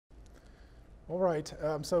All right,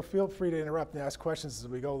 so feel free to interrupt and ask questions as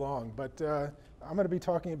we go along, but I'm going to be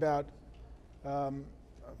talking about,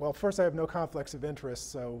 well, first I have no conflicts of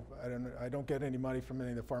interest, so I don't get any money from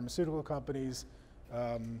any of the pharmaceutical companies.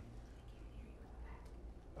 Oh,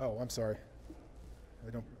 I'm sorry.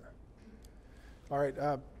 I don't. All right.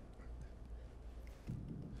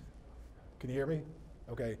 Can you hear me?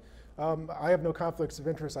 Okay. I have no conflicts of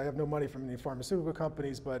interest. I have no money from any pharmaceutical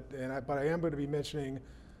companies, but I am going to be mentioning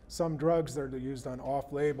some drugs that are used on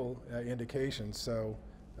off-label indications. So,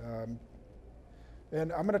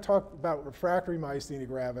 and I'm going to talk about refractory myasthenia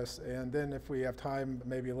gravis, and then if we have time,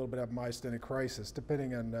 maybe a little bit of myasthenic crisis,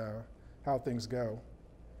 depending on how things go.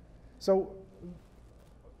 So,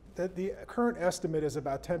 the current estimate is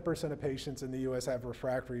about 10% of patients in the U.S. have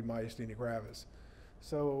refractory myasthenia gravis.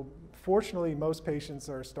 So fortunately, most patients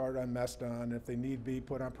are started on Mestinon. If they need be,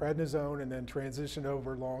 put on prednisone and then transition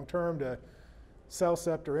over long-term to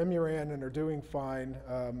Cellcept or Imuran and are doing fine,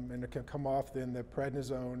 and it can come off then the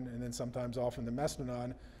prednisone and then sometimes off in the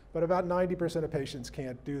Mestinon. But about 90% of patients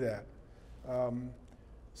can't do that.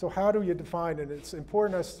 So how do you define, and it's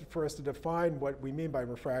important for us to define what we mean by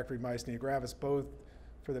refractory myasthenia gravis, both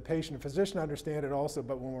for the patient and physician to understand it also,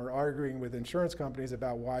 but when we're arguing with insurance companies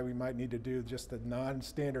about why we might need to do just the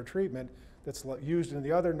non-standard treatment that's used in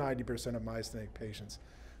the other 90% of myasthenic patients.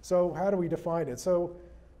 So how do we define it? So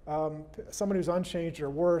someone who's unchanged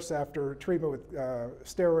or worse after treatment with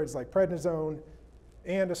steroids like prednisone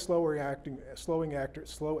and a slower acting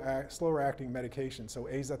medication, so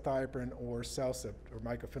azathioprine or Cellcept or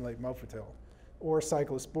mycophenolate mofetil, or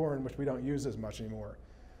cyclosporin, which we don't use as much anymore.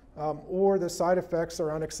 Or the side effects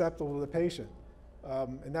are unacceptable to the patient.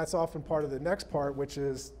 And that's often part of the next part, which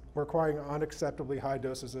is requiring unacceptably high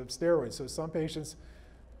doses of steroids. So some patients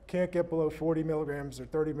can't get below 40 milligrams or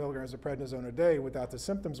 30 milligrams of prednisone a day without the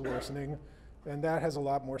symptoms worsening, and that has a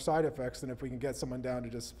lot more side effects than if we can get someone down to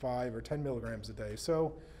just 5 or 10 milligrams a day.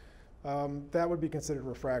 So that would be considered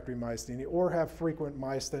refractory myasthenia, or have frequent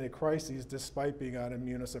myasthenic crises despite being on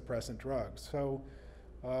immunosuppressant drugs. So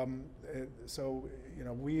you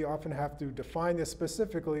know, we often have to define this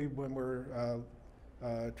specifically when we're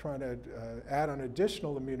trying to add on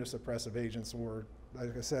additional immunosuppressive agents, or,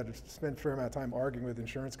 like I said, spend a fair amount of time arguing with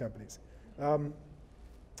insurance companies.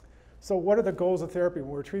 So what are the goals of therapy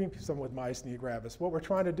when we're treating someone with myasthenia gravis? What we're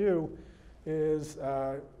trying to do is,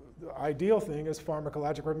 the ideal thing is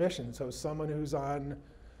pharmacologic remission. So someone who's on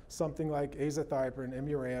something like azathioprine,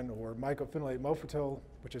 Imuran, or mycophenolate mofetil,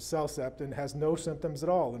 which is Cellcept, and has no symptoms at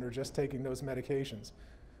all and are just taking those medications.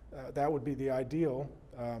 That would be the ideal.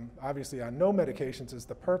 Obviously, on no medications is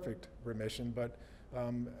the perfect remission, but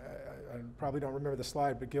I probably don't remember the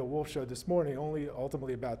slide, but Gil Wolf showed this morning, only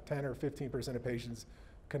ultimately about 10 or 15% of patients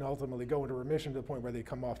can ultimately go into remission to the point where they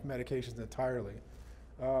come off medications entirely.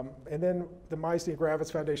 And then the Myasthenia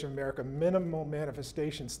Gravis Foundation of America minimal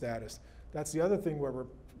manifestation status. That's the other thing where we're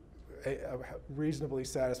reasonably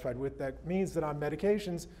satisfied with. That means that on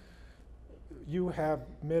medications, you have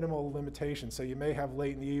minimal limitations. So you may have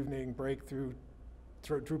late in the evening breakthrough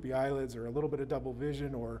droopy eyelids or a little bit of double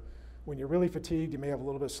vision, or when you're really fatigued, you may have a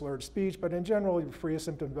little bit of slurred speech, but in general, you're free of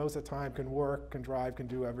symptoms most of the time, can work, can drive, can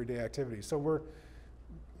do everyday activities. So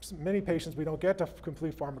many patients, we don't get to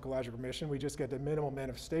complete pharmacologic remission, we just get to minimal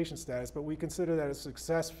manifestation status, but we consider that a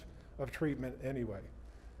success of treatment anyway.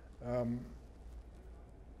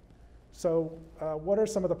 So what are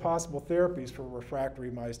some of the possible therapies for refractory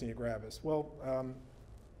myasthenia gravis? Well,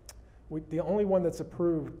 the only one that's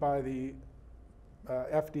approved by the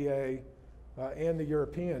FDA and the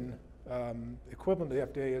European equivalent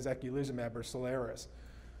of the FDA is eculizumab or Soliris.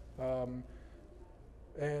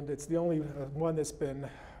 And it's the only one that's been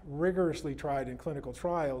rigorously tried in clinical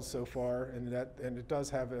trials so far, and it does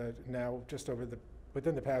have now just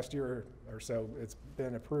within the past year or so, it's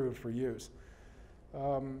been approved for use.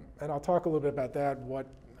 And I'll talk a little bit about that,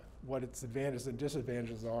 what its advantages and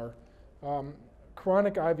disadvantages are.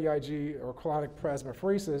 Chronic IVIG or chronic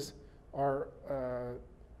plasmapheresis are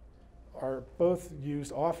both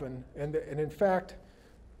used often, and in fact,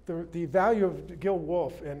 the value of Gil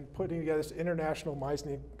Wolf in putting together this international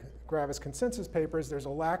myasthenia gravis consensus papers, there's a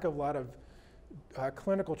lot of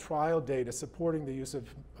clinical trial data supporting the use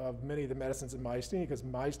of many of the medicines in myasthenia, because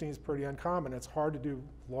myasthenia is pretty uncommon. It's hard to do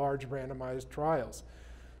large randomized trials.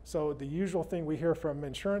 So the usual thing we hear from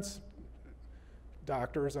insurance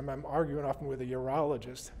doctors, and I'm arguing often with a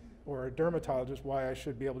urologist or a dermatologist why I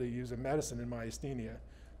should be able to use a medicine in myasthenia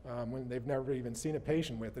when they've never even seen a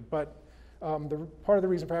patient with it. But part of the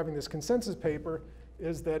reason for having this consensus paper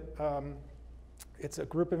is that it's a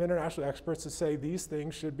group of international experts that say these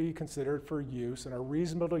things should be considered for use and are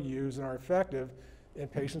reasonable to use and are effective in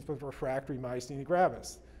patients with refractory myasthenia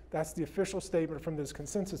gravis. That's the official statement from this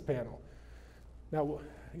consensus panel. Now,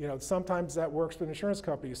 you know, sometimes that works with insurance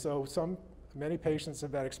companies. So many patients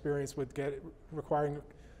have that experience with requiring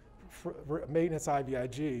maintenance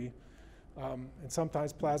IVIG, and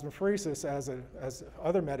sometimes plasmapheresis as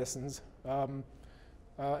other medicines.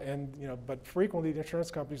 And you know, but frequently the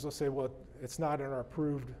insurance companies will say, well, it's not in our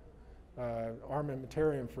approved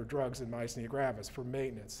armamentarium for drugs in myasthenia gravis for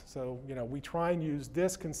maintenance. So you know, we try and use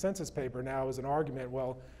this consensus paper now as an argument.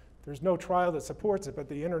 Well, there's no trial that supports it, but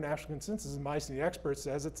the international consensus of myasthenia experts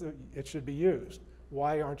says it should be used.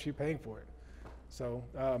 Why aren't you paying for it? So,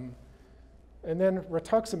 and then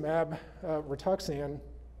rituximab, Rituxan.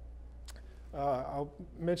 I'll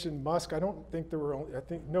mention MuSK. I don't think there were I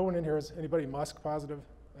think no one in here is anybody MuSK positive?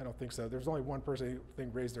 I don't think so. There's only one person I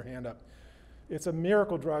think raised their hand up. It's a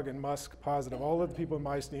miracle drug in MuSK positive. All of the people in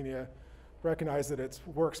myasthenia recognize that it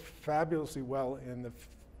works fabulously well in the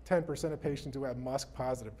 10% of patients who have MuSK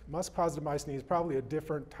positive. MuSK positive myasthenia is probably a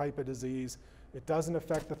different type of disease. It doesn't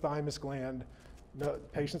affect the thymus gland. No,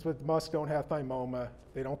 patients with MuSK don't have thymoma.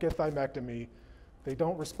 They don't get thymectomy. They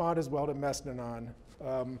don't respond as well to mestinon.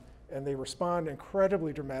 And they respond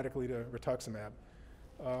incredibly dramatically to rituximab.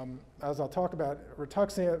 As I'll talk about,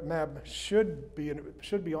 rituximab should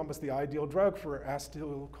be almost the ideal drug for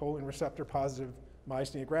acetylcholine receptor positive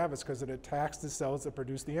myasthenia gravis because it attacks the cells that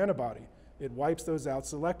produce the antibody. It wipes those out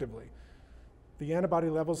selectively. The antibody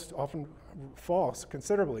levels often fall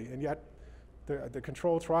considerably, and yet the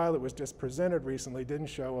control trial that was just presented recently didn't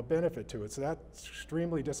show a benefit to it. So that's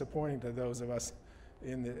extremely disappointing to those of us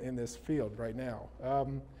in this field right now.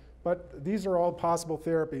 But these are all possible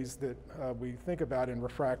therapies that we think about in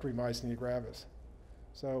refractory myasthenia gravis.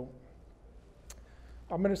 So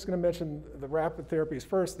I'm just going to mention the rapid therapies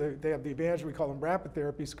first. They have the advantage, we call them rapid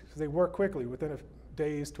therapies, because they work quickly, within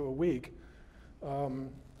days to a week.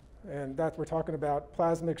 And that we're talking about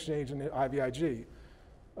plasma exchange and IVIG.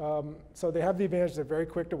 So they have the advantage, they're very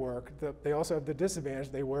quick to work. They also have the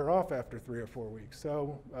disadvantage, they wear off after 3 or 4 weeks.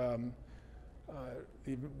 So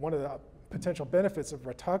one of the potential benefits of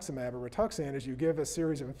rituximab or Rituxan is you give a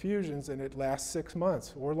series of infusions and it lasts 6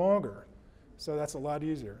 months or longer. So that's a lot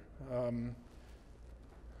easier.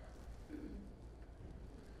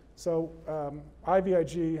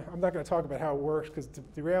 IVIG, I'm not going to talk about how it works because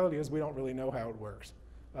the reality is we don't really know how it works.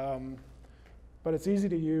 But it's easy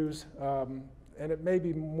to use and it may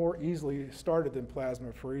be more easily started than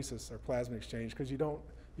plasmapheresis or plasma exchange because you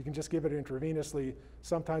can just give it intravenously.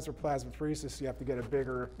 Sometimes for plasmapheresis, you have to get a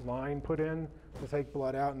bigger line put in to take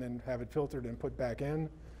blood out and then have it filtered and put back in.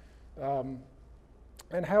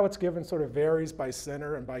 And how it's given sort of varies by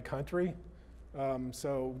center and by country.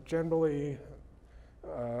 So generally,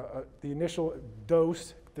 the initial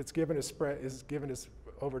dose that's given is given as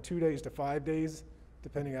over 2 days to 5 days,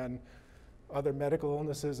 depending on other medical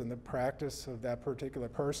illnesses and the practice of that particular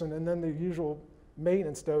person. And then the usual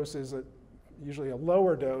maintenance dose is usually a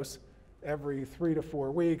lower dose every 3 to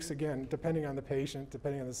 4 weeks, again, depending on the patient,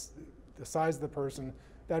 depending on the size of the person.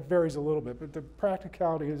 That varies a little bit, but the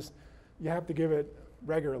practicality is you have to give it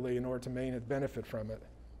regularly in order to maintain benefit from it.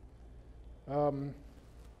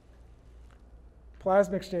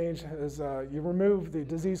 Plasma exchange is you remove the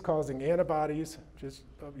disease-causing antibodies, just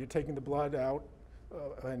you're taking the blood out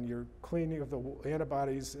and you're cleaning of the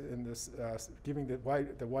antibodies and this, giving the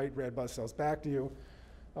white red blood cells back to you.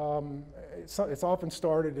 It's often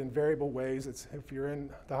started in variable ways. If you're in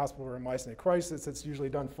the hospital for a myasthenia crisis, it's usually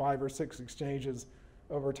done 5 or 6 exchanges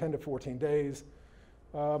over 10 to 14 days.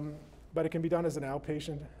 But it can be done as an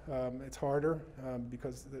outpatient. It's harder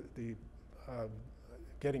because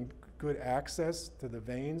getting good access to the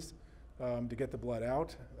veins to get the blood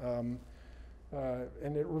out.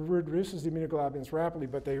 And it reduces the immunoglobulins rapidly,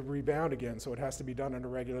 but they rebound again, so it has to be done on a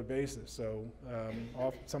regular basis. So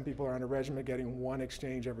some people are on a regimen getting 1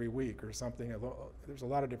 exchange every week or something. There's a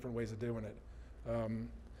lot of different ways of doing it.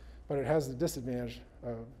 But it has the disadvantage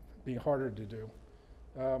of being harder to do.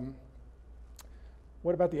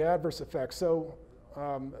 What about the adverse effects? So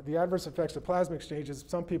the adverse effects of plasma exchanges,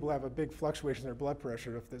 some people have a big fluctuation in their blood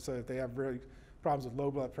pressure. So if they have really problems with low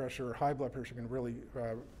blood pressure or high blood pressure, can really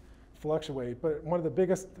fluctuate. But one of the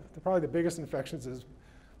biggest, probably the biggest infections is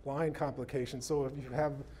line complications. So if you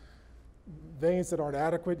have veins that aren't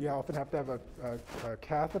adequate, you often have to have a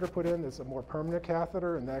catheter put in. It's a more permanent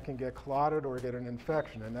catheter, and that can get clotted or get an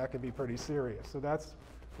infection, and that can be pretty serious. So that's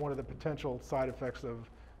one of the potential side effects of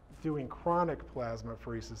doing chronic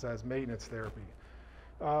plasmapheresis as maintenance therapy.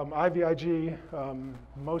 IVIG,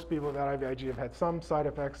 most people without IVIG have had some side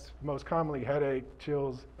effects, most commonly headache,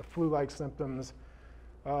 chills, flu-like symptoms.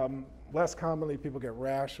 Less commonly, people get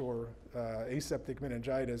rash or aseptic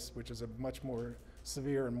meningitis, which is a much more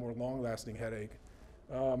severe and more long-lasting headache.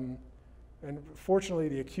 And fortunately,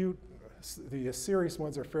 the serious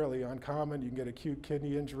ones are fairly uncommon. You can get acute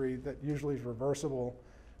kidney injury that usually is reversible.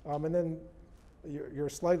 And then you're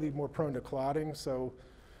slightly more prone to clotting. So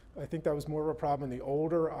I think that was more of a problem in the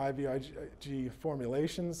older IVIG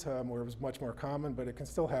formulations, where it was much more common, but it can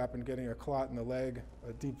still happen, getting a clot in the leg,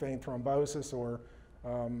 a deep vein thrombosis, or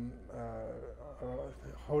a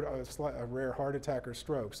rare heart attack or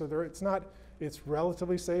stroke. So it's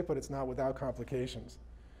relatively safe, but it's not without complications.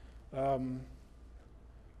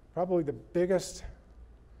 Probably the biggest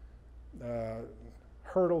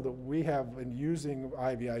hurdle that we have in using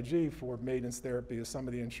IVIG for maintenance therapy is some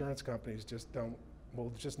of the insurance companies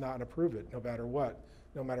will just not approve it, no matter what.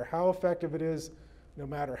 No matter how effective it is, no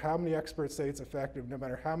matter how many experts say it's effective, no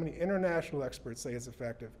matter how many international experts say it's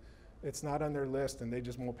effective, it's not on their list and they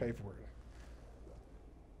just won't pay for it.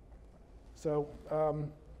 So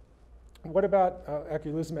what about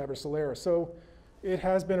eculizumab or Soliris? So it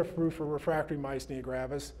has been approved for refractory myasthenia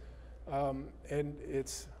gravis, and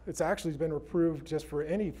it's actually been approved just for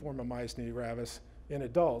any form of myasthenia gravis in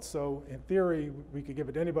adults. So in theory, we could give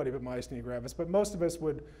it to anybody with myasthenia gravis, but most of us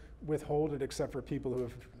would withhold it except for people who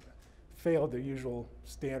have failed the usual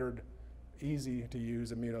standard,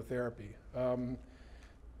 easy-to-use immunotherapy.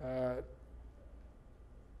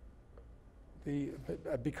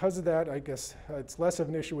 Because of that, I guess it's less of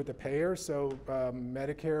an issue with the payer. So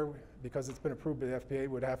Medicare, because it's been approved by the FDA,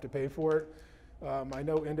 would have to pay for it. I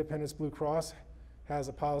know Independence Blue Cross has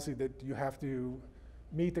a policy that you have to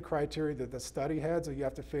meet the criteria that the study had, so you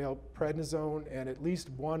have to fail prednisone and at least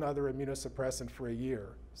one other immunosuppressant for a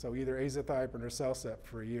year. So either azathioprine or Cellcept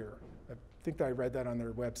for a year. I think I read that on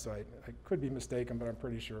their website. I could be mistaken, but I'm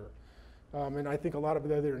pretty sure. And I think a lot of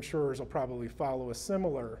the other insurers will probably follow a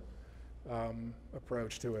similar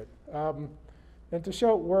approach to it. And to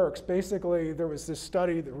show it works, basically there was this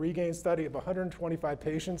study, the REGAIN study of 125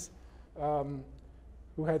 patients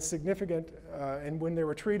who had significant, and when they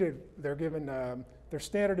were treated, they're given their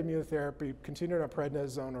standard immunotherapy, continued on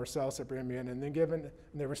prednisone or Cellcept, and then given, and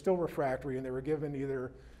they were still refractory, and they were given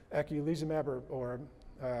either eculizumab or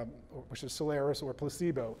which is Soliris, or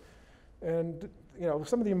placebo. And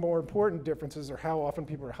some of the more important differences are how often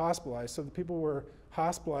people are hospitalized. So the people were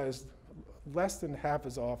hospitalized less than half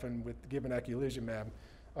as often with given eculizumab.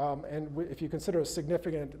 And if you consider a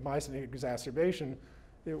significant myasthenia exacerbation,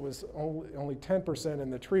 it was only 10% in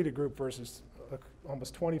the treated group versus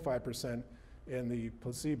almost 25% in the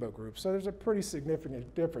placebo group. So there's a pretty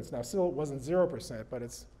significant difference. Now, still it wasn't 0%, but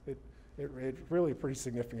it's really a pretty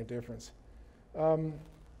significant difference.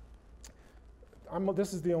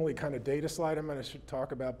 This is the only kind of data slide I'm going to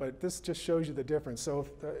talk about, but this just shows you the difference. So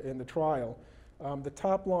in the trial, the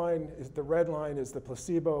top line, the red line is the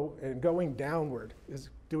placebo, and going downward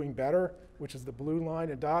is doing better, which is the blue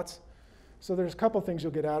line and dots. So there's a couple things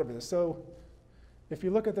you'll get out of this. So if you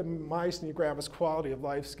look at the Myasthenia Gravis quality of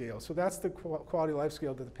life scale, so that's the quality of life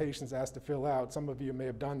scale that the patient's asked to fill out. Some of you may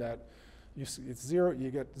have done that. It's 0, you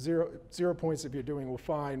get 0 points if you're doing well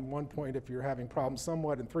fine, 1 point if you're having problems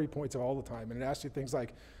somewhat, and 3 points all the time. And it asks you things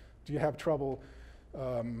like, do you have trouble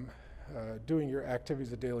doing your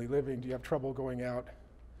activities of daily living? Do you have trouble going out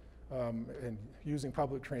and using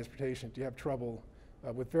public transportation? Do you have trouble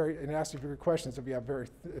and it asks you for your questions if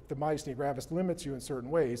the myasthenia gravis limits you in certain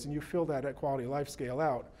ways, and you fill that quality of life scale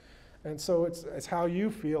out. And so it's how you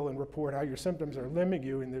feel and report how your symptoms are limiting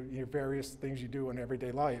you in the various things you do in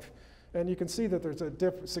everyday life. And you can see that there's a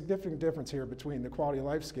significant difference here between the quality of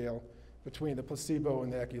life scale between the placebo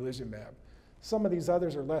and the eculizumab. Some of these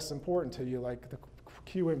others are less important to you, like the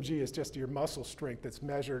QMG is just your muscle strength that's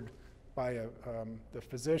measured by the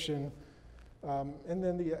physician. And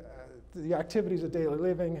then the activities of daily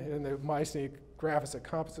living and the myasthenia gravis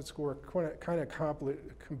composite score kind of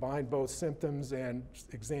combine both symptoms and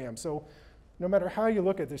exams. So no matter how you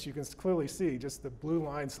look at this, you can clearly see just the blue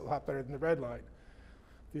line's a lot better than the red line.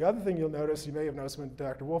 The other thing you'll notice, you may have noticed when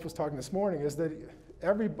Dr. Wolf was talking this morning, is that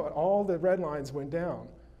all the red lines went down,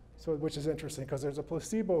 which is interesting because there's a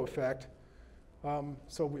placebo effect.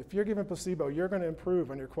 So if you're given placebo, you're going to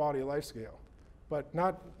improve on your quality of life scale, but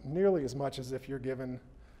not nearly as much as if you're given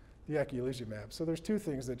the eculizumab. So there's two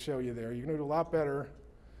things that show you there. You're going to do a lot better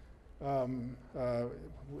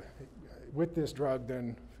with this drug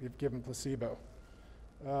than if given placebo.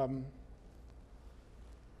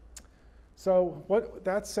 So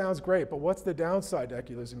that sounds great, but what's the downside to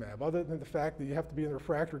eculizumab? Other than the fact that you have to be in the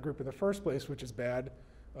refractory group in the first place, which is bad,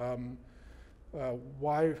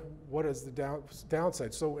 what is the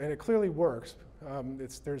downside? So, and it clearly works.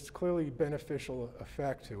 There's clearly beneficial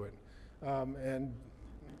effect to it.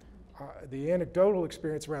 The anecdotal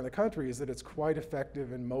experience around the country is that it's quite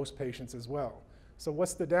effective in most patients as well. So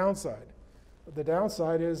what's the downside? The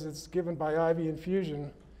downside is it's given by IV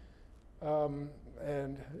infusion,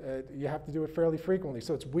 and you have to do it fairly frequently.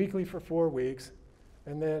 So it's weekly for 4 weeks,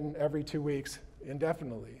 and then every 2 weeks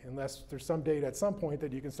indefinitely, unless there's some data at some point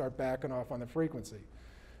that you can start backing off on the frequency.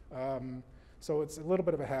 So it's a little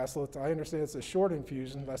bit of a hassle. I understand it's a short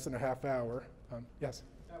infusion, less than a half hour. Yes?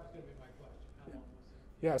 That was going to be my question. How long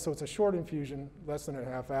was it? Yeah, so it's a short infusion, less than a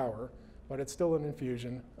half hour, but it's still an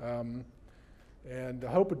infusion. And the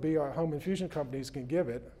hope would be our home infusion companies can give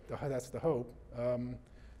it. That's the hope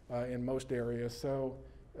in most areas. So,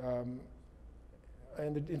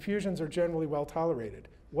 and the infusions are generally well tolerated.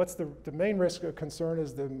 What's the main risk of concern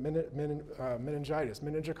is the meningitis,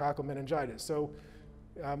 meningococcal meningitis. So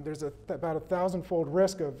there's about a 1,000-fold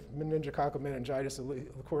risk of meningococcal meningitis,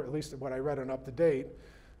 at least what I read on Up to Date.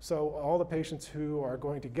 So all the patients who are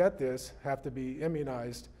going to get this have to be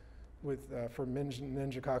immunized for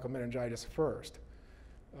meningococcal meningitis first.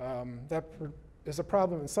 That is a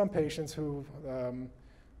problem in some patients who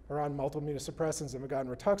are on multiple immunosuppressants and have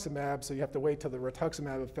gotten rituximab, so you have to wait till the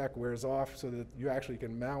rituximab effect wears off so that you actually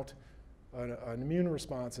can mount an immune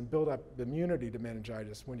response and build up immunity to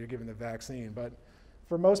meningitis when you're given the vaccine. But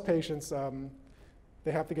for most patients,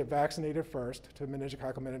 they have to get vaccinated first to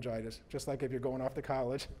meningococcal meningitis, just like if you're going off to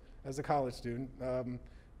college as a college student.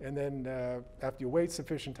 And then after you wait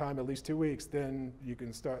sufficient time, at least 2 weeks, then you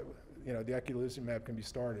can start, the eculizumab can be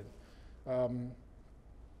started.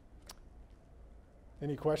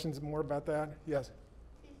 Any questions more about that? Yes?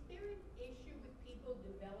 Is there an issue with people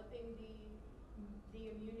developing the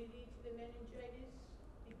immunity to the meningitis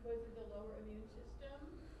because of the lower immune system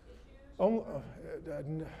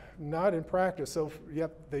issues? Not in practice. So,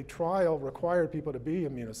 the trial required people to be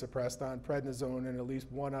immunosuppressed on prednisone and at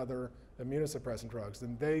least one other immunosuppressant drugs.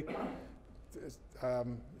 And they,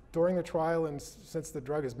 during the trial and since the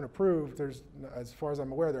drug has been approved, as far as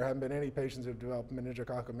I'm aware, there haven't been any patients who have developed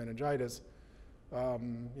meningococcal meningitis.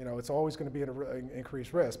 It's always going to be an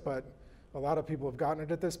increased risk, but a lot of people have gotten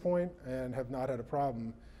it at this point and have not had a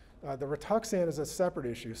problem. The Rituxan is a separate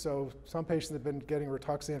issue. So some patients have been getting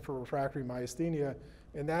Rituxan for refractory myasthenia,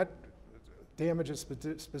 and that damages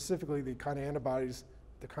specifically the kind of antibodies,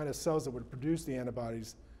 the kind of cells that would produce the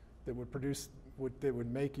antibodies that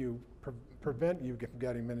would make you, prevent you from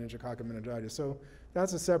getting meningococcal meningitis. So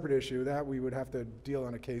that's a separate issue that we would have to deal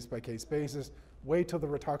on a case-by-case basis, wait till the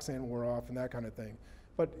Rituxan wore off and that kind of thing.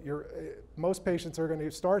 But most patients are going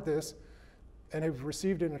to start this and have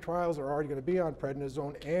received it in the trials are already going to be on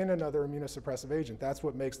prednisone and another immunosuppressive agent. That's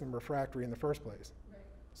what makes them refractory in the first place. Right.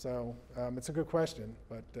 So it's a good question,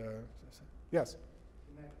 but yes?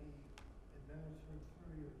 Can that be administered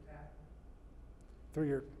through your catheter? Through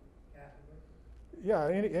your catheter? Yeah,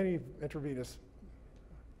 any intravenous.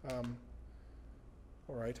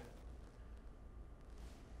 All right.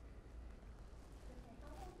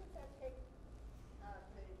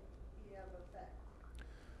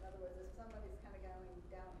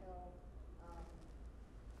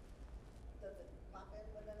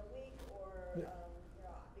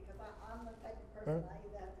 I either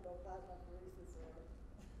have to go plasmapheresis or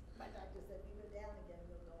my doctor said you go down again,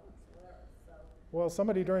 you'll go on steroids. So. Well,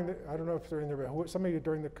 somebody I don't know if somebody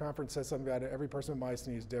during the conference said something about it, every person with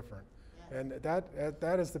myasthenia is different. Yes. And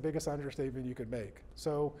that is the biggest understatement you could make.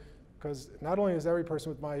 So, because not only is every person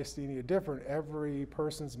with myasthenia different, every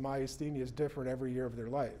person's myasthenia is different every year of their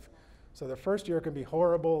life. So the first year can be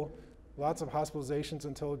horrible, lots of hospitalizations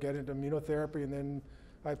until get into immunotherapy, and then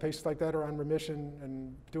I have patients like that are on remission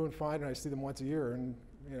and doing fine, and I see them once a year. And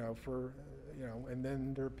and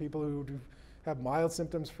then there are people who have mild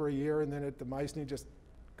symptoms for a year, and then the myasthenia just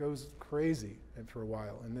goes crazy for a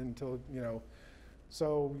while, and then until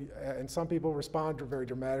So, and some people respond very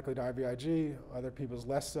dramatically to IVIG. Other people's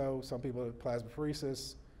less so. Some people have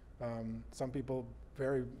plasmapheresis. Some people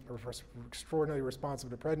are extraordinarily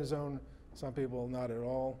responsive to prednisone. Some people not at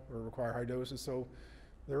all or require high doses. So,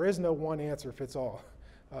 there is no one answer fits all.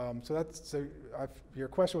 Your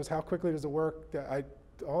question was how quickly does it work?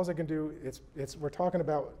 All I can do, we're talking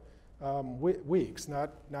about weeks,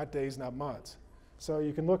 not days, not months. So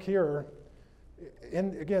you can look here,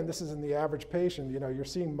 and again, this is in the average patient, you're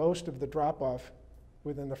seeing most of the drop-off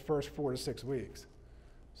within the first 4 to 6 weeks.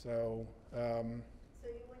 So. So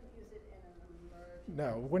you wouldn't use it in an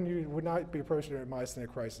No, emergency? would not be approaching a myasthenia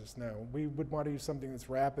crisis, no. We would want to use something that's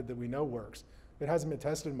rapid that we know works. It hasn't been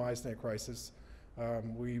tested in myasthenia crisis.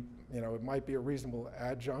 It might be a reasonable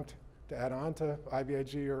adjunct to add on to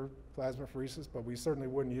IVIG or plasmapheresis, but we certainly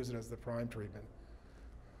wouldn't use it as the prime treatment.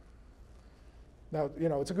 Now,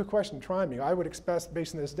 it's a good question, try me. I would expect,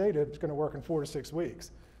 based on this data, it's going to work in 4 to 6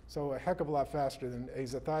 weeks. So a heck of a lot faster than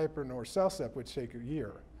azathioprine or CellCept, which take a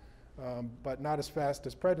year. But not as fast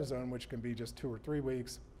as prednisone, which can be just 2 or 3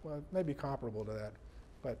 weeks. Well, maybe comparable to that,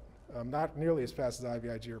 but not nearly as fast as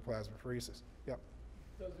IVIG or plasmapheresis. Yep.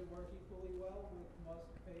 Does it work equally well with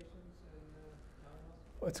MuSK patients and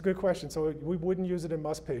non-MuSK? Well, it's a good question. So we wouldn't use it in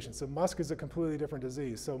MuSK patients. So MuSK is a completely different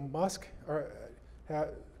disease. So MuSK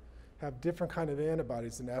have different kind of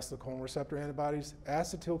antibodies than acetylcholine receptor antibodies.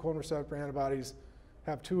 Acetylcholine receptor antibodies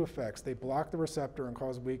have 2 effects. They block the receptor and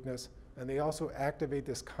cause weakness, and they also activate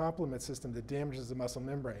this complement system that damages the muscle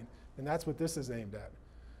membrane. And that's what this is aimed at.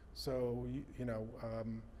 So,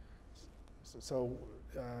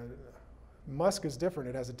 MuSK is different.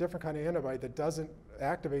 It has a different kind of antibody that doesn't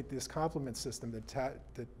activate this complement system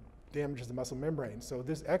that damages the muscle membrane. So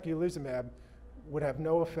this eculizumab would have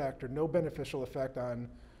no effect or no beneficial effect on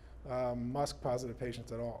MuSK-positive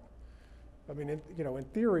patients at all. I mean, in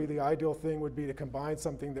theory, the ideal thing would be to combine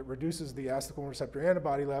something that reduces the acetylcholine receptor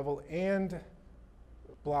antibody level and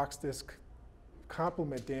blocks this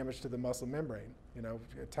complement damage to the muscle membrane.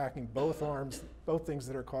 Attacking both arms, both things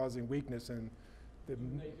that are causing weakness. And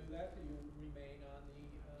when they do that, do you remain on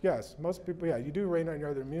the? Yes, most people. Yeah, you do remain on your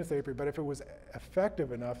other immunotherapy, but if it was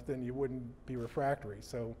effective enough, then you wouldn't be refractory.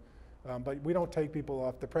 So, but we don't take people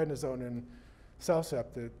off the prednisone and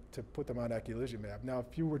CellCept to put them on eculizumab. Now,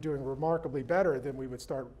 if you were doing remarkably better, then we would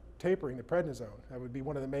start tapering the prednisone. That would be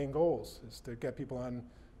one of the main goals, is to get people on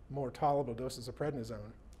more tolerable doses of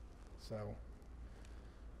prednisone. So.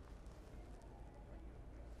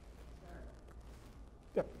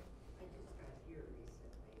 Yep. I just got here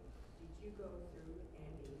recently. Did you go through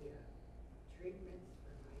any treatments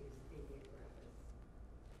for myasthenia gravis?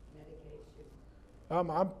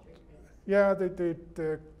 Medication? Yeah,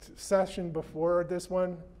 the session before this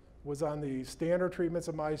one was on the standard treatments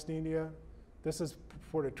of myasthenia. This is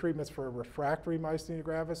for the treatments for refractory myasthenia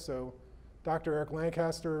gravis. So Dr. Eric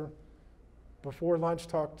Lancaster, before lunch,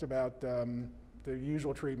 talked about the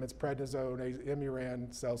usual treatments: prednisone, Imuran,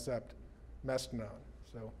 CellCept, Mestinon.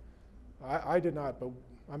 So I did not, but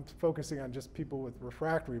I'm focusing on just people with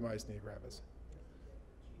refractory myasthenia gravis.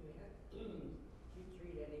 Do you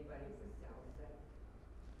treat anybody with CellCept?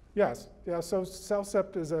 Yes, yeah, so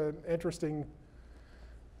CellCept is an interesting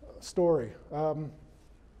story.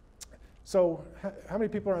 So how many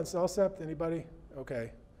people are on CellCept? Anybody?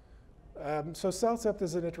 Okay. So CellCept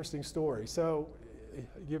is an interesting story. So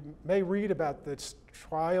you may read about the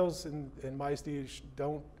trials in myasthenia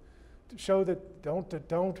don't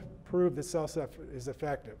prove that CellCept is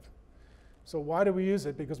effective. So why do we use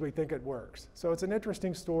it? Because we think it works. So it's an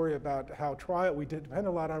interesting story about how we depend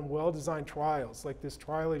a lot on well-designed trials, like this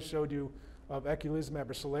trial I showed you of eculizumab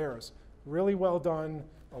or Soliris. Really well done,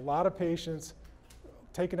 a lot of patients,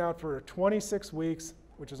 taken out for 26 weeks,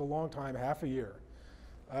 which is a long time, half a year.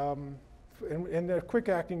 And a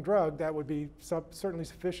quick-acting drug, that would be certainly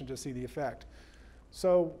sufficient to see the effect.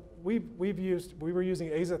 So we were using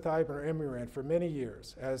azathioprine or Imuran for many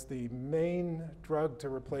years as the main drug to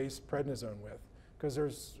replace prednisone with, because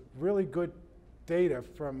there's really good data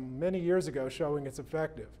from many years ago showing it's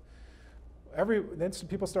effective. Then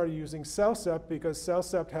people started using CellCept because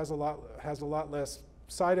CellCept has a lot less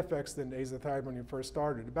side effects than azathioprine when you first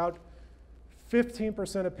started. About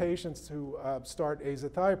 15% of patients who start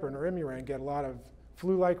azathioprine or Imuran get a lot of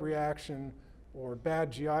flu-like reaction or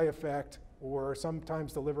bad GI effect, or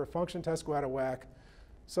sometimes the liver function tests go out of whack.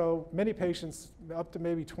 So many patients, up to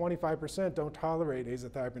maybe 25%, don't tolerate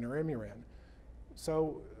azathioprine or Imuran.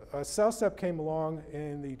 So CellCept came along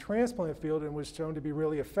in the transplant field and was shown to be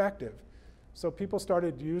really effective. So people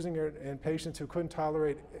started using it in patients who couldn't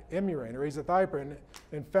tolerate Imuran or azathioprine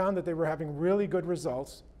and found that they were having really good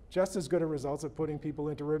results, just as good a results of putting people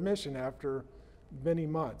into remission after many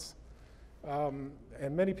months.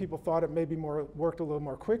 And many people thought it maybe worked a little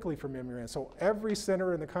more quickly from Imuran. So every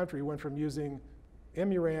center in the country went from using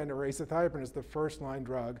Imuran or azathioprine as the first-line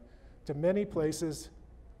drug to many places,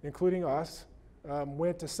 including us,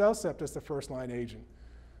 went to CellCept as the first-line agent.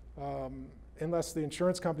 Unless the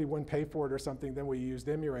insurance company wouldn't pay for it or something, then we used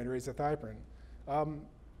Imuran or azathioprine.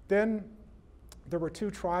 Then there were 2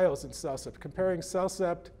 trials in CellCept, comparing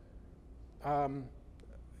CellCept,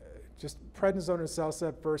 just prednisone and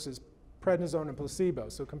CellCept versus prednisone and placebo.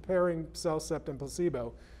 So comparing CellCept and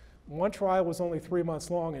placebo. One trial was only 3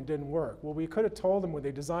 months long and didn't work. Well, we could have told them when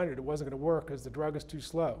they designed it wasn't going to work because the drug is too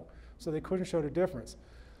slow. So they couldn't show the difference.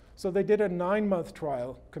 So they did a 9-month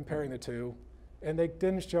trial comparing the 2, and they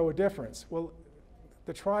didn't show a difference. Well,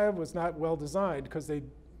 the trial was not well designed because it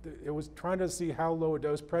was trying to see how low a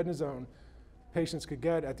dose prednisone patients could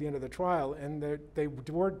get at the end of the trial, and they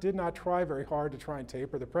did not try very hard to try and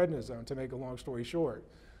taper the prednisone, to make a long story short.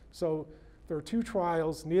 So there are 2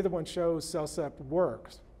 trials, neither one shows CellCept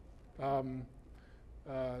works.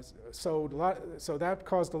 So that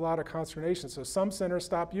caused a lot of consternation. So some centers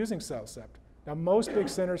stopped using CellCept. Now most big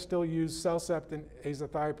centers still use CellCept and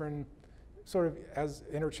azathioprine sort of as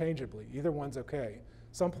interchangeably. Either one's okay.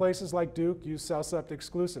 Some places like Duke use CellCept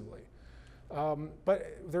exclusively.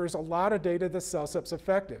 But there's a lot of data that CellCept's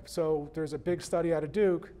effective. So there's a big study out of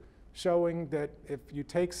Duke showing that if you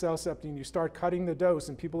take CellCept and you start cutting the dose,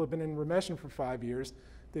 and people have been in remission for 5 years,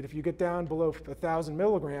 that if you get down below 1,000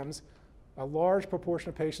 milligrams, a large proportion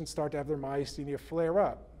of patients start to have their myasthenia flare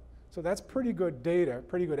up. So that's pretty good data,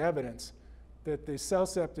 pretty good evidence that the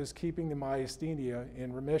CellCept is keeping the myasthenia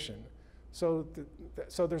in remission. So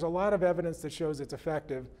there's a lot of evidence that shows it's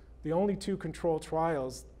effective. The only 2 controlled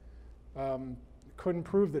trials couldn't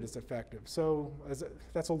prove that it's effective. So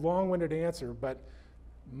that's a long-winded answer, but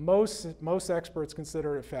most experts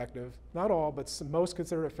consider it effective. Not all, but most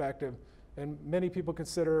consider it effective, and many people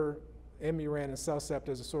consider Imuran and CellCept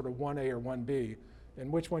as a sort of 1A or 1B, and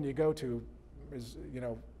which one you go to is,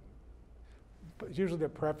 usually the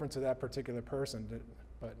preference of that particular person.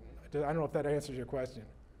 But I don't know if that answers your question.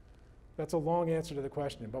 That's a long answer to the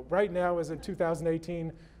question. But right now, as in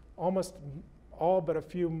 2018, almost all but a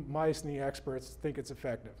few myasthenia experts think it's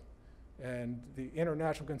effective. And the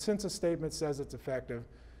international consensus statement says it's effective.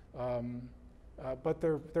 But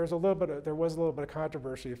there was a little bit of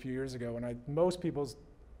controversy a few years ago, and most people's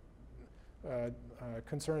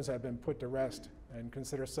concerns have been put to rest and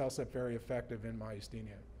consider CellCept very effective in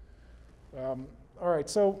myasthenia. All right,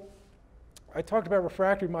 so I talked about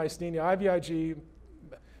refractory myasthenia. IVIG,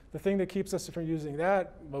 the thing that keeps us from using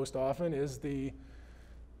that most often is the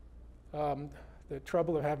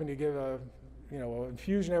trouble of having to give an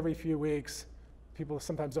infusion every few weeks. People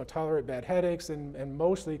sometimes don't tolerate bad headaches, and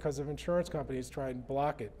mostly because of insurance companies try and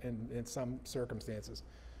block it in some circumstances.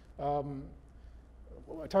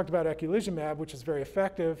 I talked about eculizumab, which is very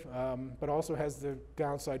effective, but also has the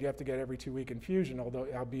downside you have to get every 2-week infusion,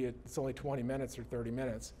 albeit it's only 20 minutes or 30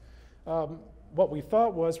 minutes. What we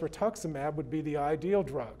thought was rituximab would be the ideal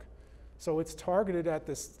drug. So it's targeted at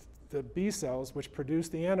the B cells which produce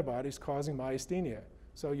the antibodies causing myasthenia.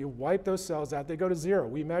 So you wipe those cells out, they go to 0.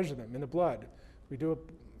 We measure them in the blood.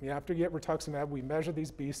 After you get rituximab, we measure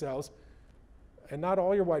these B cells, and not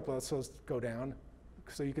all your white blood cells go down,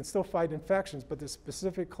 so you can still fight infections, but the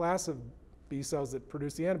specific class of B cells that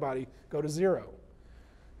produce the antibody go to 0.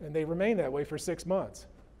 And they remain that way for 6 months.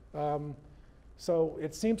 So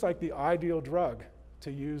it seems like the ideal drug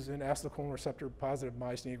to use in acetylcholine receptor positive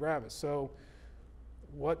myasthenia gravis. So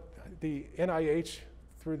what the NIH,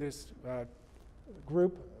 through this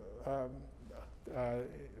group,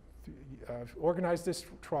 organized this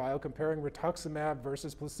trial comparing rituximab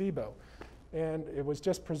versus placebo. And it was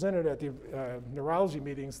just presented at the neurology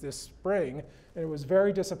meetings this spring, and it was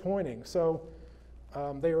very disappointing. So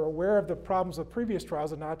they were aware of the problems with previous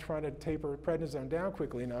trials of not trying to taper prednisone down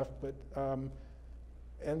quickly enough, but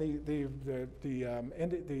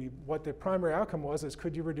what the primary outcome was is,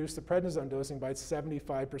 could you reduce the prednisone dosing by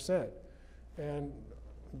 75%? And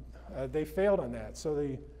they failed on that. So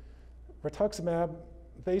the rituximab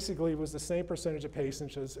basically was the same percentage of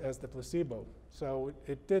patients as the placebo. So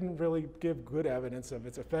it didn't really give good evidence of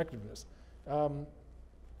its effectiveness. The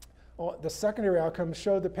secondary outcomes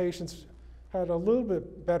showed that patients had a little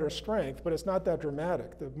bit better strength, but it's not that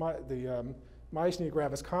dramatic. The myasthenia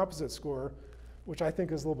gravis composite score, which I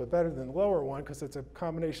think is a little bit better than the lower one because it's a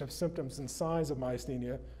combination of symptoms and signs of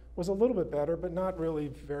myasthenia, was a little bit better, but not really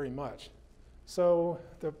very much. So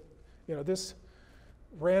this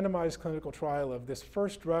randomized clinical trial of this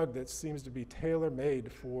first drug that seems to be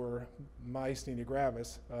tailor-made for myasthenia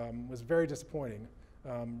gravis was very disappointing.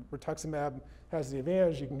 Rituximab has the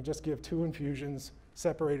advantage you can just give 2 infusions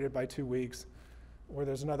separated by 2 weeks, or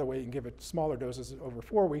there's another way you can give it smaller doses over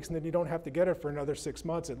 4 weeks, and then you don't have to get it for another 6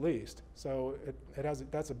 months at least. So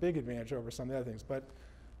that's a big advantage over some of the other things. But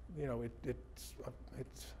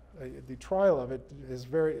the trial of it is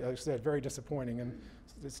very, like I said, very disappointing, and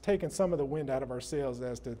it's taken some of the wind out of our sails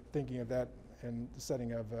as to thinking of that in the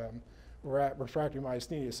setting of refractory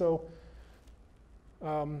myasthenia. So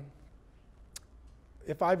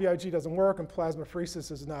if IVIG doesn't work and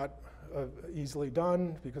plasmapheresis is not easily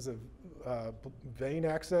done because of vein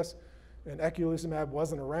access, and eculizumab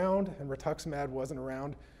wasn't around and rituximab wasn't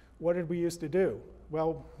around, what did we used to do?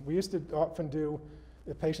 Well, we used to often do,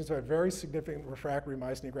 if patients who had very significant refractory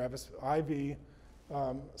myasthenia gravis, IV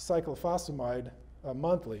cyclophosphamide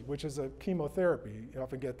monthly, which is a chemotherapy. You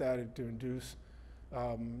often get that to induce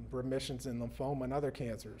remissions in lymphoma and other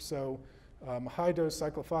cancers. So high-dose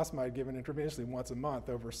cyclophosphamide given intravenously once a month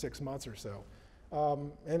over 6 months or so.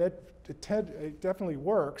 And it definitely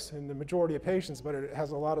works in the majority of patients, but it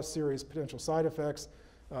has a lot of serious potential side effects.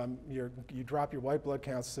 You drop your white blood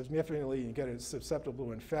counts significantly, you get it susceptible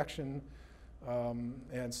to infection,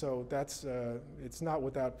 and so that's, it's not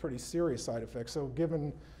without pretty serious side effects. So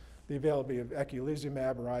given the availability of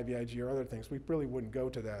eculizumab or IVIG or other things, we really wouldn't go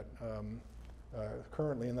to that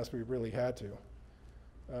currently unless we really had to.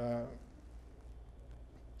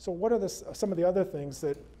 So what are some of the other things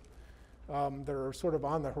that are sort of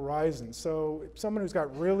on the horizon? So someone who's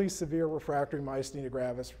got really severe refractory myasthenia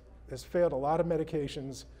gravis has failed a lot of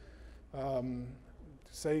medications,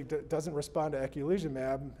 say doesn't respond to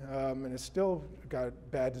eculizumab, and has still got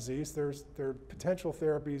bad disease. There are potential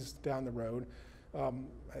therapies down the road.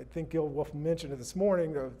 I think Gil Wolf mentioned it this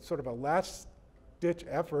morning, sort of a last-ditch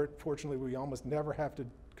effort. Fortunately, we almost never have to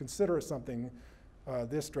consider something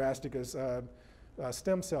this drastic as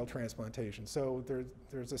stem cell transplantation. So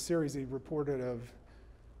there's a series he reported of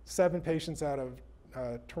 7 patients out of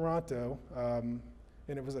Toronto,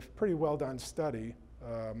 and it was a pretty well done study.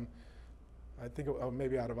 I think,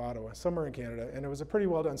 maybe out of Ottawa, somewhere in Canada. And it was a pretty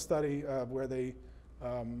well done study where they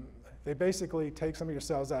basically take some of your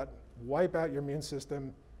cells out, wipe out your immune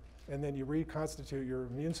system, and then you reconstitute your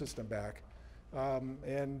immune system back.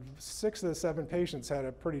 And 6 of the 7 patients had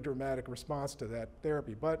a pretty dramatic response to that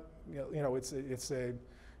therapy. But it's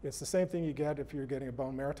the same thing you get if you're getting a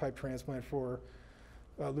bone marrow type transplant for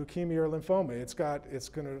leukemia or lymphoma. It's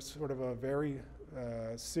going to sort of a very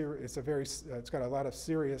it's got a lot of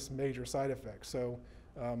serious major side effects. So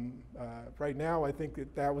right now, I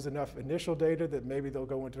think that was enough initial data that maybe they'll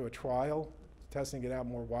go into a trial, testing it out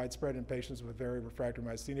more widespread in patients with very refractory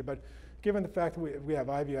myasthenia. But given the fact that we have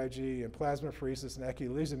IVIG and plasmapheresis and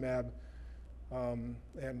eculizumab,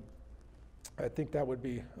 and I think that would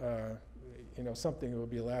be something that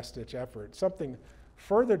would be a last-ditch effort. Something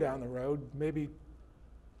further down the road, maybe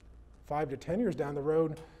 5 to 10 years down the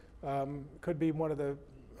road, could be one of the,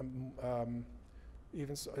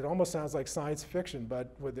 it almost sounds like science fiction,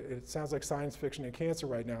 but it sounds like science fiction in cancer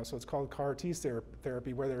right now. So it's called CAR T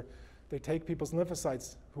therapy, where they take people's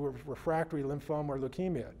lymphocytes who are refractory lymphoma or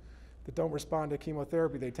leukemia that don't respond to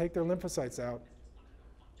chemotherapy. They take their lymphocytes out.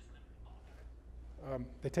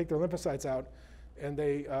 And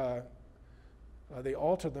they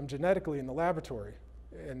alter them genetically in the laboratory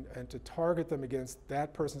and to target them against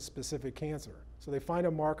that person's specific cancer. So they find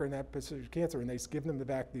a marker in that specific cancer and they give them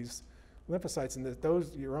back these lymphocytes, and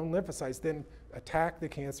your own lymphocytes then attack the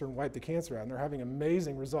cancer and wipe the cancer out, and they're having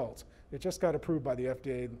amazing results. It just got approved by the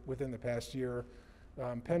FDA within the past year.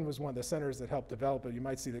 Penn was one of the centers that helped develop it. You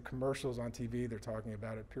might see the commercials on TV, they're talking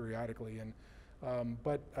about it periodically.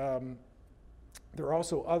 But there are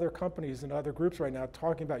also other companies and other groups right now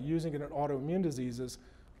talking about using it in autoimmune diseases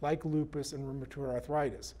like lupus and rheumatoid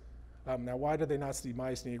arthritis. Now, why do they not see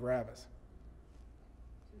myasthenia gravis?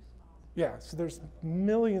 Yeah, so there's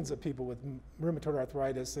millions of people with rheumatoid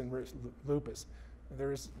arthritis and lupus.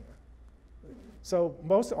 So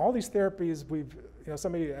all these therapies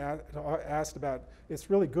somebody asked about, it's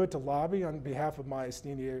really good to lobby on behalf of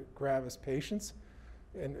myasthenia gravis patients,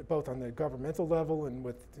 and both on the governmental level and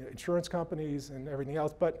with insurance companies and everything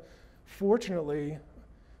else. But fortunately,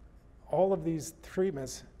 all of these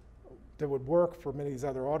treatments that would work for many of these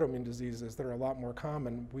other autoimmune diseases that are a lot more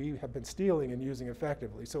common, we have been stealing and using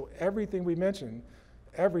effectively. So everything we mentioned,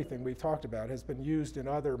 everything we've talked about has been used in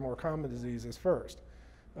other more common diseases first.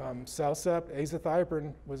 CellCept,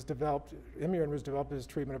 azathioprine was developed, Imurin was developed as a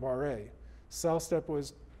treatment of RA. CellCept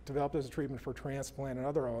was developed as a treatment for transplant and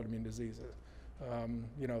other autoimmune diseases.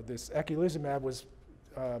 This eculizumab was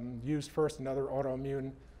used first in other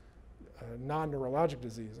autoimmune non-neurologic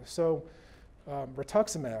diseases. So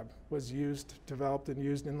rituximab was developed and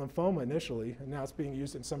used in lymphoma initially, and now it's being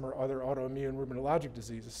used in some other autoimmune rheumatologic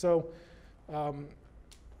diseases. So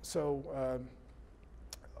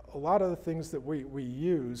a lot of the things that we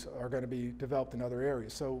use are going to be developed in other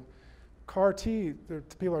areas. So CAR T,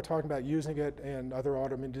 people are talking about using it in other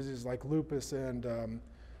autoimmune diseases like lupus and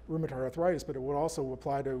rheumatoid arthritis, but it would also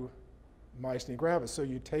apply to myasthenia gravis. So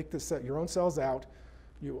you take your own cells out,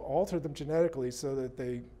 you alter them genetically so that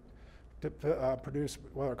they produce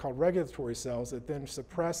what are called regulatory cells that then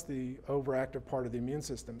suppress the overactive part of the immune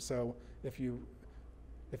system. So if you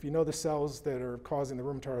know the cells that are causing the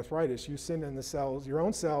rheumatoid arthritis, you send in your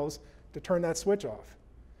own cells, to turn that switch off.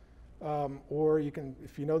 Or you can,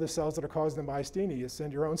 if you know the cells that are causing the myasthenia, you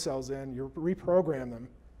send your own cells in, you reprogram them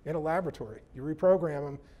in a laboratory. You reprogram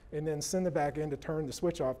them and then send them back in to turn the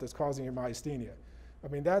switch off that's causing your myasthenia. I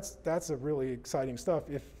mean, that's a really exciting stuff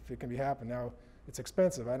if it can be happen. Now, it's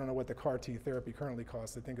expensive. I don't know what the CAR T therapy currently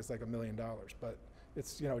costs. I think it's like $1 million, but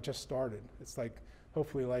it's, you know, it just started. It's like,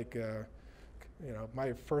 hopefully like, you know,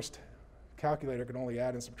 my first calculator could only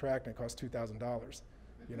add and subtract and it cost $2,000,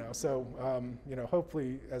 you know. So, you know,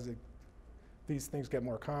 hopefully as these things get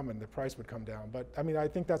more common, the price would come down. But I mean, I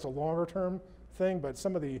think that's a longer term thing, but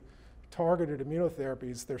some of the targeted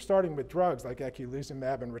immunotherapies, they're starting with drugs like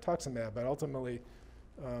eculizumab and rituximab, but ultimately,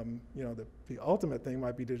 you know, the ultimate thing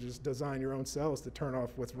might be to just design your own cells to turn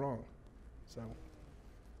off what's wrong. So,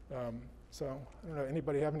 so I don't know,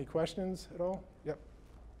 anybody have any questions at all? Yep.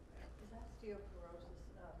 Is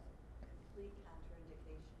osteoporosis a complete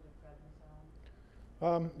contraindication of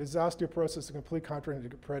prednisone? Is osteoporosis a complete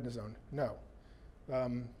contraindication of prednisone? No.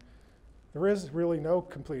 There is really no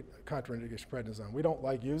complete contraindication of prednisone. We don't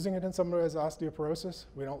like using it in someone who has osteoporosis.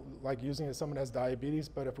 We don't like using it in someone who has diabetes,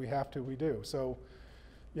 but if we have to, we do. So,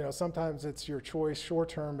 you know, sometimes it's your choice short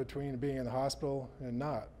term between being in the hospital and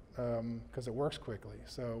not, because it works quickly.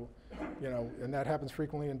 So, you know, and that happens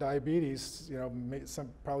frequently in diabetes. You know,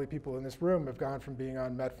 probably people in this room have gone from being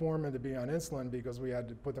on metformin to being on insulin because we had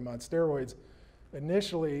to put them on steroids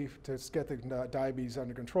initially to get the diabetes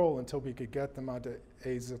under control until we could get them onto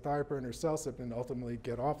azathioprine or Celsip and ultimately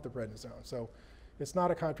get off the prednisone. So it's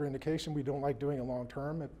not a contraindication. We don't like doing it long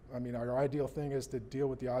term. I mean, our ideal thing is to deal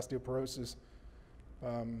with the osteoporosis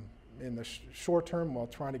in the short term while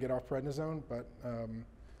trying to get off prednisone. But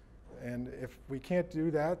and if we can't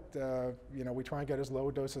do that, you know, we try and get as low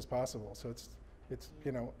a dose as possible. So it's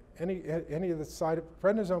you know, any of the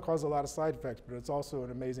prednisone causes a lot of side effects, but it's also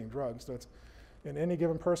an amazing drug. So it's, in any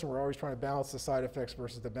given person, we're always trying to balance the side effects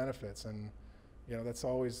versus the benefits, and you know, that's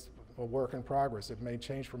always a work in progress. It may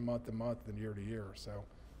change from month to month and year to year. So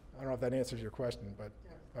I don't know if that answers your question, but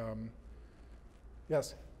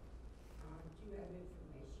yes. Do you have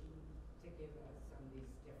information to give us some of these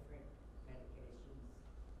different medications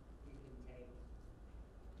you can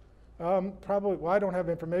take? Probably, well, I don't have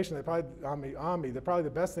information. They probably on me. Probably the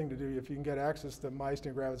best thing to do, if you can get access to the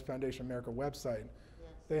Myasthenia Gravis Foundation America website,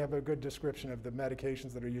 they have a good description of the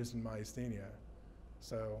medications that are used in myasthenia.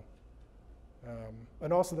 So,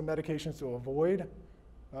 and also the medications to avoid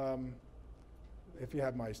if you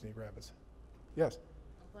have myasthenia gravis. Yes?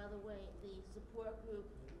 By the way, the support group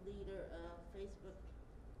leader, Facebook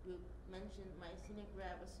group, mentioned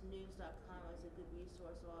myastheniagravisnews.com as a good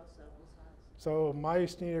resource also besides. So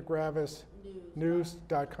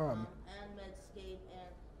myastheniagravisnews.com. And Medscape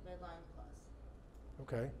and Medline Plus.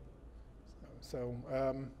 Okay. So,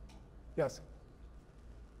 yes?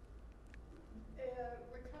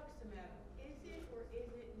 Rituximab, is it or is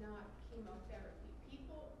it not chemotherapy?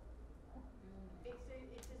 People,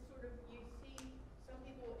 it's a sort of, you see, some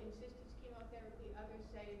people insist it's chemotherapy, others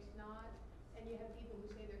say it's not, and you have people who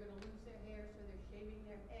say they're going to lose their hair, so they're shaving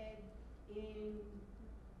their head in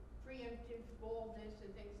preemptive baldness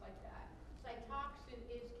and things like that. Cytoxin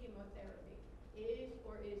is chemotherapy. Is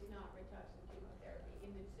or is not Rituxan chemotherapy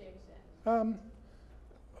in the same sense?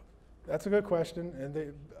 That's a good question, and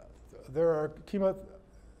there are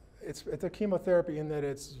it's a chemotherapy in that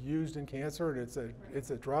it's used in cancer and it's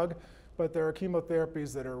a drug, but there are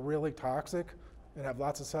chemotherapies that are really toxic and have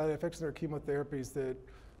lots of side effects. There are chemotherapies that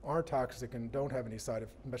aren't toxic and don't have any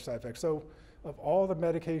much side effects. So, of all the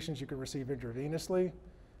medications you can receive intravenously,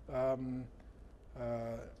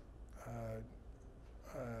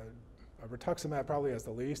 rituximab probably has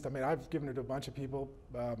the least. I mean, I've given it to a bunch of people,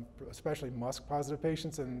 especially MuSK-positive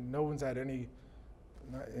patients, and no one's had any,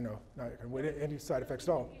 you know, any side effects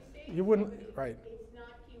at all. You wouldn't, right? It's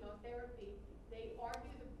not chemotherapy. They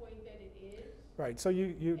argue the point that it is. Right. So you.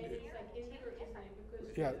 And it's like, is it or isn't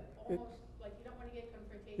it? Because Yeah. almost like you don't want to get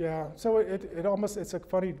confrontation. Yeah. So it's a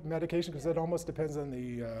funny medication because it almost depends on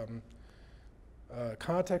the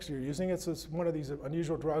context you're using it. So it's one of these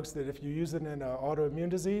unusual drugs that if you use it in autoimmune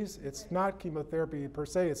disease, it's not chemotherapy per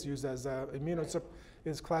se. It's used as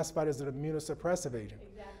is classified as an immunosuppressive agent.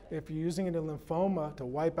 Exactly. If you're using it in lymphoma to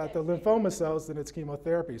wipe out the lymphoma cells, then it's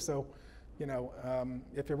chemotherapy. So, you know,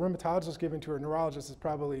 if a rheumatologist is giving it to a neurologist, it's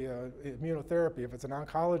probably immunotherapy. If it's an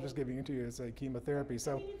oncologist giving it to you, it's a chemotherapy.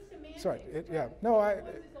 So, I mean, it's semantics, sorry. right? No, It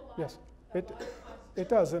causes it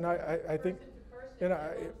does, and I think, person to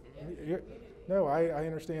person, and I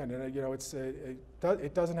understand, and you know,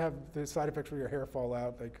 it doesn't have the side effects where your hair fall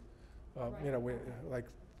out like, you know, like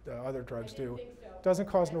the other drugs do. Doesn't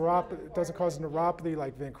cause neuropathy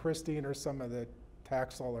like vincristine or some of the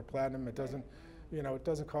Taxol or Platinum. It doesn't, you know, it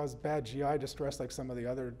doesn't cause bad GI distress like some of the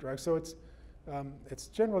other drugs. So it's, It's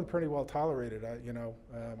generally pretty well tolerated, you know,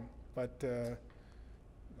 but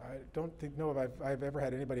I don't know if I've ever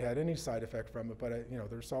had anybody had any side effect from it, but you know,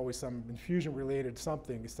 there's always some infusion-related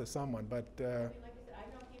something to someone. But I mean, like I said, I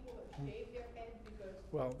know people that shave their head because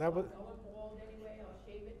well, that was I'm going bald anyway, I'll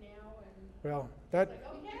shave it now, and well, it's that like,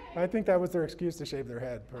 okay. I think that was their excuse to shave their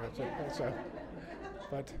head, perhaps. So,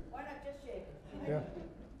 but Why not just shave it? yeah.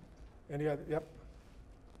 Any other? Yep.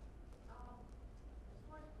 As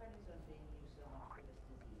far as prednisone being used so much for this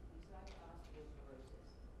disease, besides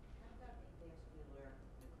osteoporosis, how about avascular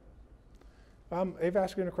necrosis?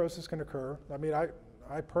 Avascular necrosis can occur. I mean,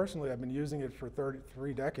 I personally have been using it for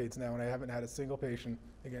 3 decades now, and I haven't had a single patient,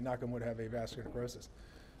 again, knock on wood, have avascular necrosis.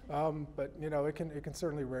 But you know, it can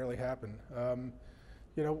certainly rarely happen.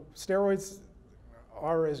 You know, steroids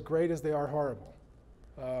are as great as they are horrible.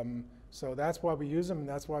 So that's why we use them, and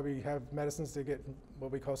that's why we have medicines to get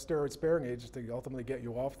what we call steroid-sparing agents to ultimately get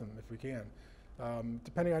you off them if we can,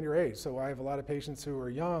 depending on your age. So I have a lot of patients who are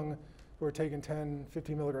young, who are taking 10,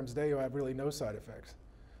 15 milligrams a day who have really no side effects.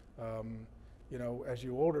 You know, as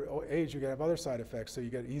you age, you can have other side effects. So you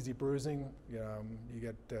get easy bruising, you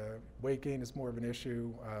get weight gain is more of an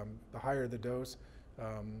issue. The higher the dose,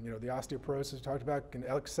 you know, the osteoporosis we talked about can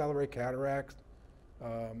accelerate cataracts.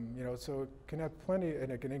 You know, so it can have plenty,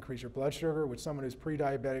 and it can increase your blood sugar, which someone who's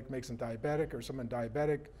pre-diabetic makes them diabetic, or someone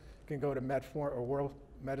diabetic can go to metformin or oral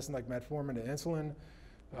medicine like metformin to insulin.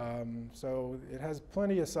 So it has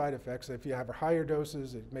plenty of side effects. If you have higher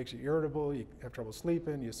doses, it makes you irritable, you have trouble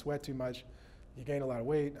sleeping, you sweat too much, you gain a lot of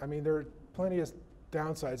weight. I mean, there are plenty of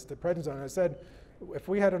downsides to prednisone. I said, if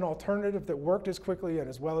we had an alternative that worked as quickly and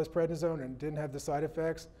as well as prednisone and didn't have the side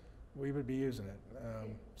effects, we would be using it.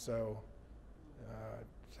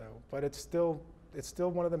 But it's still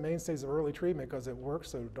one of the mainstays of early treatment because it works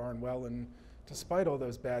so darn well, and despite all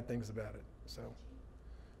those bad things about it. So,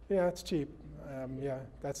 yeah, it's cheap. Yeah,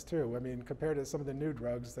 that's true. I mean, compared to some of the new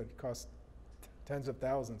drugs that cost tens of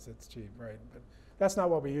thousands, it's cheap, right? But that's not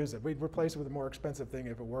why we use it. We'd replace it with a more expensive thing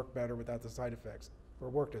if it worked better without the side effects, or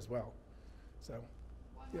worked as well. So,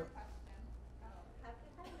 One yeah. more question. Have you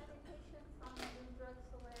had many patients on the new drug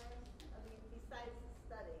Solaris? I mean, besides the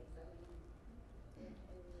studies, I mean,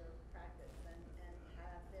 in your practice, and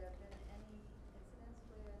have there been any incidents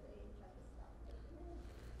where they had to stop taking it?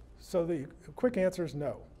 So the quick answer is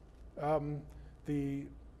no.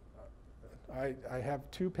 I have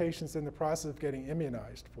 2 patients in the process of getting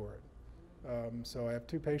immunized for it. So I have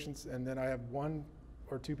 2 patients, and then I have 1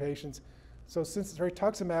 or 2 patients. So since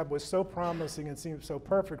rituximab was so promising and seemed so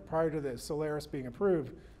perfect prior to the Solaris being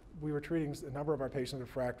approved, we were treating a number of our patients with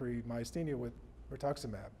refractory myasthenia with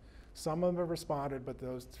rituximab. Some of them have responded, but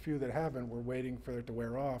those few that haven't, we're waiting for it to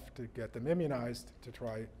wear off to get them immunized to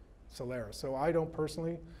try Solaris. So I don't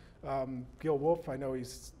personally. Gil Wolfe, I know he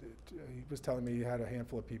was telling me he had a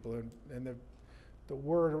handful of people, and the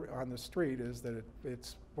word on the street is that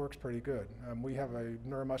it works pretty good. We have a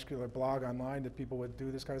neuromuscular blog online that people would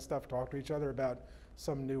do this kind of stuff, talk to each other about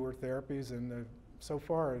some newer therapies, and so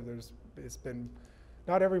far it's been,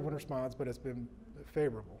 not everyone responds, but it's been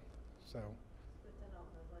favorable. So. Good to know,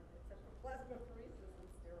 because like, except for plasmapheresis and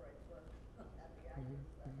steroids, but not the actions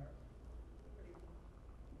that are pretty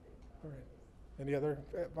big. All right. Any other?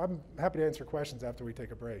 I'm happy to answer questions after we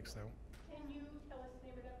take a break. So. Can you tell us the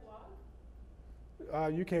name of that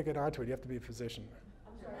blog? You can't get onto it. You have to be a physician.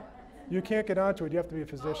 I'm sorry, what? You can't get onto it. You have to be a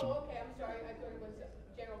physician. Oh, okay, I'm sorry, I thought it was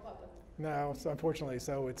general public. No, so unfortunately,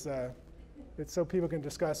 so it's so people can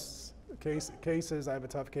discuss cases. I have a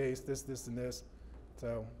tough case. This, and this.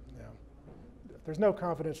 So yeah, there's no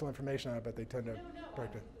confidential information on it, but they tend to No,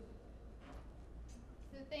 break it.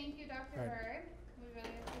 So thank you, Dr. Right. Bird.